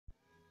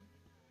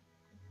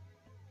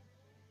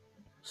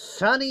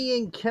Sunny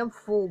and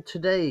Kempful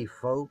today,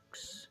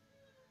 folks.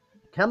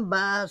 Come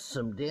by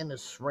some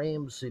Dennis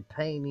Ramsay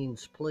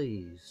paintings,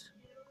 please.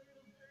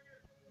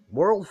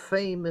 World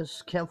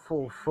famous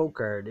Kempful folk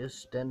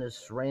artist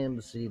Dennis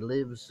Ramsay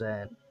lives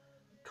at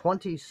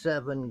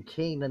 27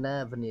 Canaan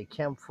Avenue,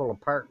 Kempful,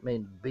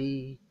 Apartment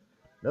B,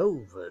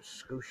 Nova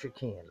Scotia,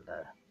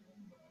 Canada.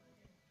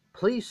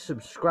 Please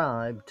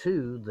subscribe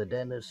to the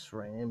Dennis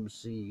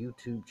Ramsay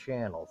YouTube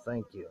channel.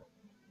 Thank you.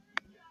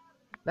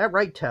 That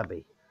right,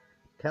 Tubby?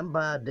 Come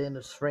buy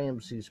Dennis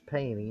Ramsay's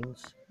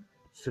paintings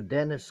so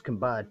Dennis can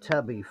buy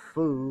Tubby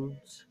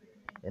foods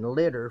and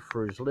litter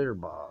for his litter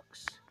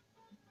box.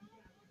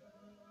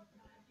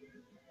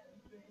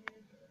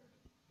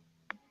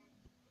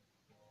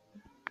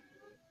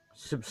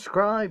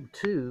 Subscribe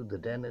to the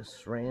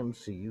Dennis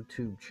Ramsay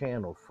YouTube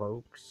channel,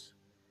 folks.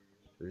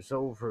 There's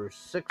over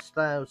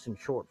 6,000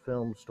 short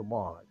films to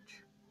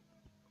watch.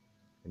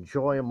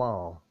 Enjoy them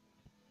all.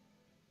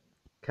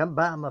 Come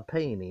buy my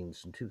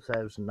paintings in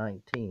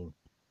 2019,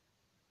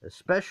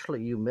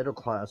 especially you middle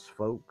class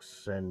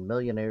folks and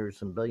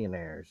millionaires and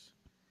billionaires.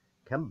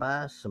 Come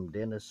buy some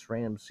Dennis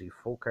Ramsay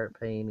folk art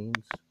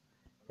paintings,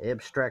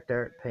 abstract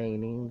art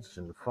paintings,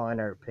 and fine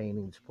art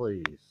paintings,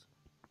 please.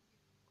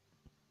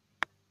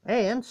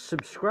 And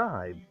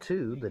subscribe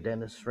to the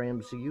Dennis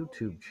Ramsay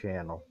YouTube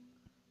channel.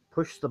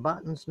 Push the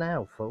buttons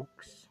now,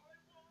 folks.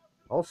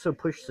 Also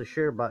push the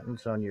share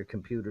buttons on your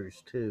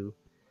computers, too.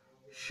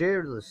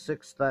 Share the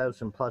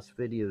 6,000 plus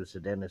videos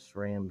of Dennis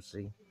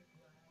Ramsay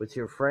with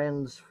your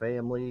friends,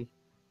 family,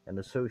 and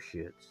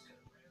associates.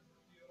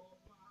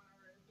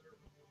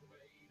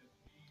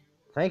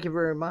 Thank you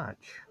very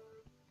much.